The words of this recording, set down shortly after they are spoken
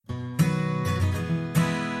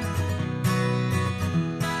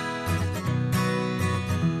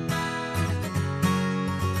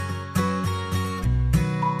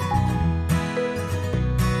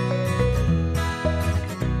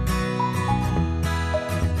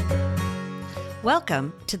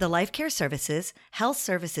Welcome to the Life Care Services Health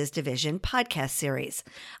Services Division podcast series.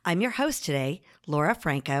 I'm your host today, Laura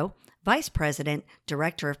Franco, Vice President,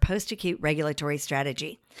 Director of Post-Acute Regulatory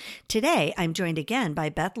Strategy. Today, I'm joined again by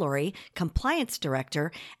Beth Lori, Compliance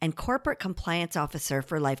Director and Corporate Compliance Officer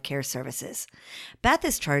for Life Care Services. Beth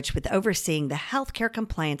is charged with overseeing the healthcare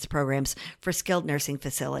compliance programs for skilled nursing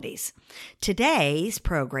facilities. Today's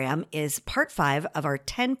program is part 5 of our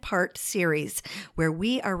 10-part series where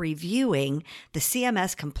we are reviewing the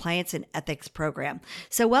CMS Compliance and Ethics Program.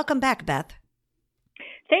 So welcome back, Beth.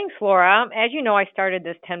 Thanks, Laura. As you know, I started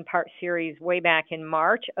this 10-part series way back in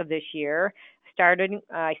March of this year.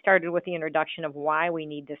 I started with the introduction of why we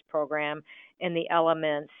need this program and the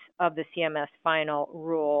elements of the CMS Final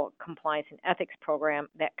Rule Compliance and Ethics Program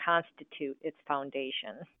that constitute its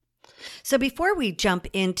foundation. So before we jump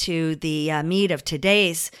into the meat of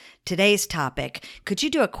today's topic, could you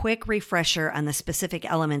do a quick refresher on the specific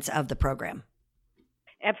elements of the program?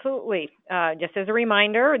 Absolutely. Just as a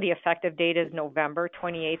reminder, the effective date is November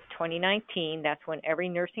 28th, 2019. That's when every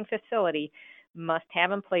nursing facility must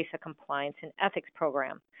have in place a compliance and ethics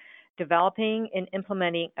program. Developing and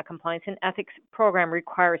implementing a compliance and ethics program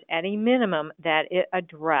requires at a minimum that it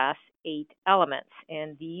address 8 elements.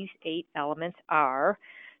 And these 8 elements are,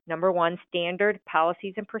 number 1, standard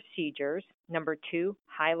policies and procedures. Number 2,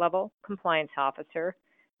 high-level compliance officer.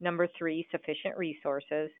 Number 3, sufficient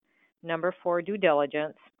resources. Number 4, due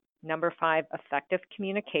diligence. Number 5, effective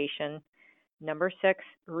communication. Number 6,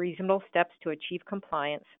 reasonable steps to achieve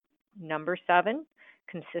compliance. Number 7,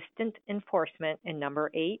 consistent enforcement. And number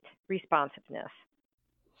 8, responsiveness.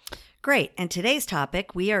 Great. And today's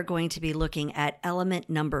topic, we are going to be looking at element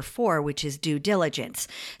number 4, which is due diligence.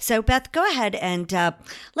 So Beth, go ahead and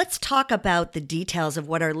let's talk about the details of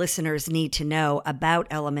what our listeners need to know about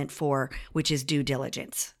element 4, which is due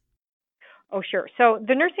diligence. Oh, sure. So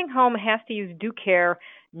the nursing home has to use due care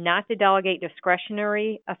not to delegate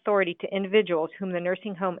discretionary authority to individuals whom the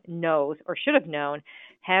nursing home knows or should have known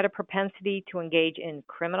had a propensity to engage in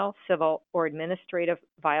criminal, civil, or administrative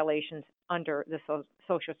violations under the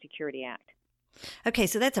Social Security Act. Okay,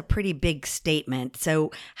 so that's a pretty big statement.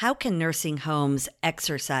 So how can nursing homes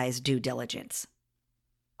exercise due diligence?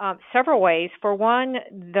 Several ways. For one,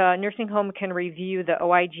 the nursing home can review the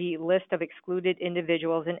OIG list of excluded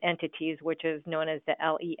individuals and entities, which is known as the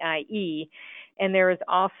LEIE. And there is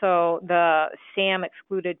also the SAM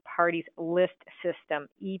Excluded Parties List System,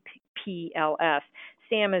 EPLS.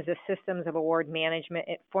 SAM is the Systems of Award Management.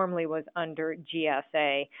 It formerly was under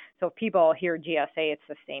GSA. So if people hear GSA, it's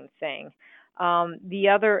the same thing. And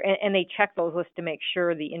they check those lists to make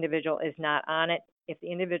sure the individual is not on it. If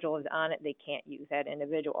the individual is on it, they can't use that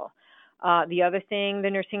individual. The other thing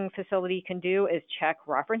the nursing facility can do is check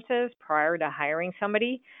references prior to hiring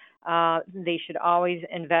somebody. They should always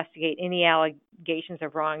investigate any allegations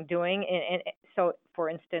of wrongdoing. And so, for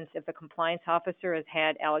instance, if the compliance officer has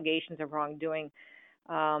had allegations of wrongdoing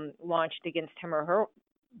launched against him or her,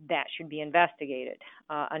 that should be investigated.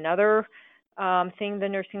 Another thing the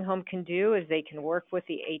nursing home can do is they can work with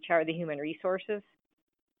the HR, the human resources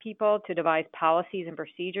people, to devise policies and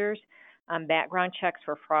procedures on background checks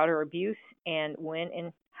for fraud or abuse and when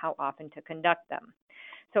and how often to conduct them.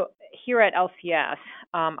 So here at LCS,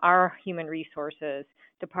 our human resources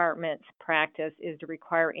department's practice is to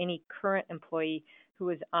require any current employee who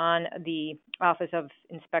is on the Office of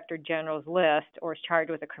Inspector General's list or is charged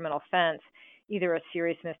with a criminal offense, either a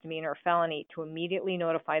serious misdemeanor or felony, to immediately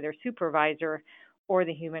notify their supervisor or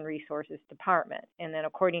the Human Resources Department. And then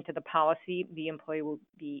according to the policy, the employee will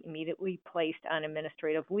be immediately placed on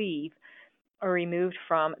administrative leave or removed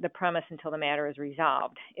from the premise until the matter is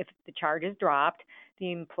resolved. If the charge is dropped,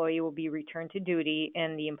 the employee will be returned to duty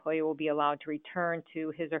and the employee will be allowed to return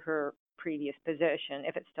to his or her previous position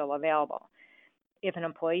if it's still available. If an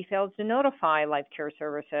employee fails to notify Life Care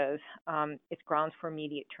Services, it's grounds for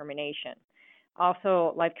immediate termination.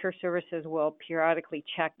 Also, Life Care Services will periodically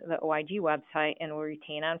check the OIG website and will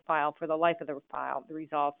retain on file for the life of the file the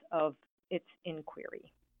results of its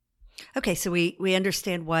inquiry. Okay, so we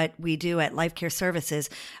understand what we do at Life Care Services.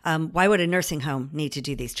 Why would a nursing home need to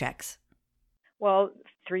do these checks? Well,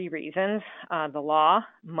 3 reasons: the law,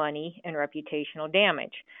 money, and reputational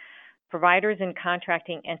damage. Providers and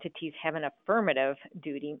contracting entities have an affirmative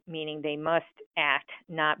duty, meaning they must act,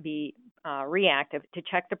 not be reactive, to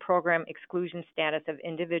check the program exclusion status of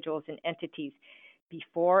individuals and entities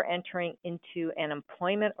before entering into an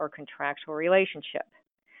employment or contractual relationship.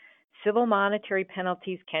 Civil monetary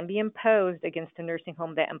penalties can be imposed against a nursing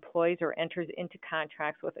home that employs or enters into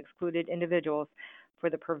contracts with excluded individuals for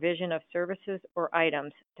the provision of services or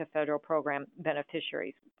items to federal program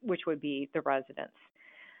beneficiaries, which would be the residents.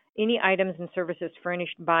 Any items and services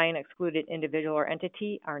furnished by an excluded individual or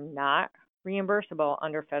entity are not reimbursable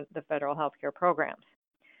under the federal health care programs.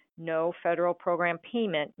 No federal program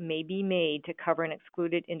payment may be made to cover an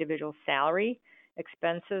excluded individual's salary,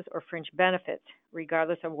 expenses, or fringe benefits,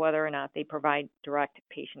 regardless of whether or not they provide direct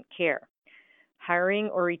patient care. Hiring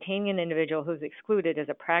or retaining an individual who is excluded is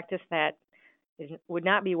a practice that would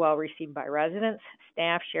not be well received by residents,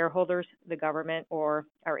 staff, shareholders, the government, or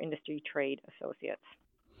our industry trade associates.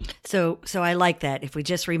 So I like that. If we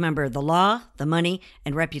just remember the law, the money,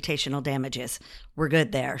 and reputational damages, we're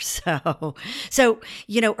good there. So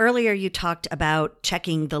earlier you talked about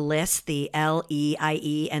checking the list, the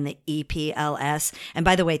LEIE and the EPLS. And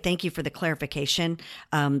by the way, thank you for the clarification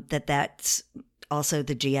that that's also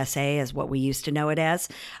the GSA as what we used to know it as.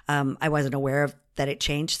 I wasn't aware of that it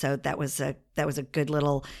changed, so that was a good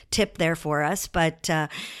little tip there for us. But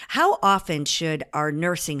how often should our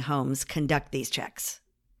nursing homes conduct these checks?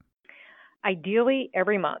 Ideally,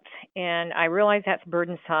 every month. And I realize that's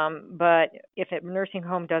burdensome, but if a nursing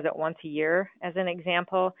home does it once a year, as an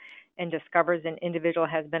example, and discovers an individual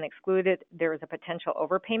has been excluded, there is a potential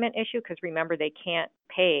overpayment issue because remember, they can't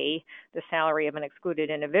pay the salary of an excluded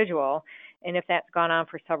individual. And if that's gone on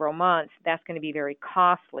for several months, that's going to be very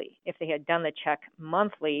costly. If they had done the check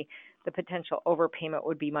monthly, the potential overpayment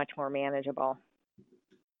would be much more manageable.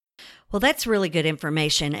 Well, that's really good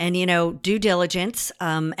information. And, due diligence,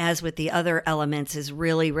 as with the other elements, is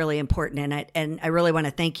really, really important. And I really want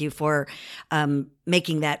to thank you for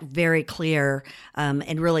making that very clear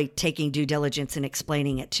and really taking due diligence and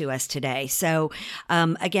explaining it to us today. So,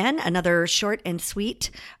 again, another short and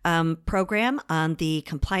sweet program on the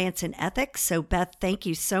compliance and ethics. So, Beth, thank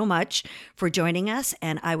you so much for joining us.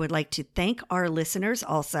 And I would like to thank our listeners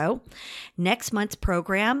also. Next month's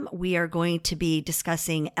program, we are going to be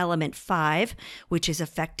discussing element 5, which is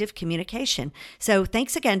effective communication. So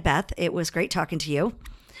thanks again, Beth. It was great talking to you.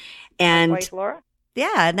 And likewise, Laura.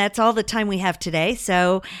 Yeah, and that's all the time we have today.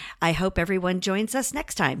 So I hope everyone joins us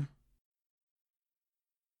next time.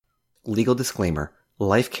 Legal disclaimer.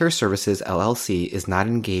 Life Care Services, LLC is not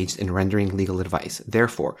engaged in rendering legal advice.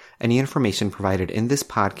 Therefore, any information provided in this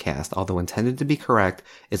podcast, although intended to be correct,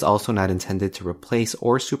 is also not intended to replace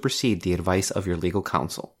or supersede the advice of your legal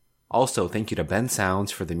counsel. Also, thank you to Ben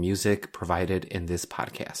Sounds for the music provided in this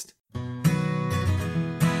podcast.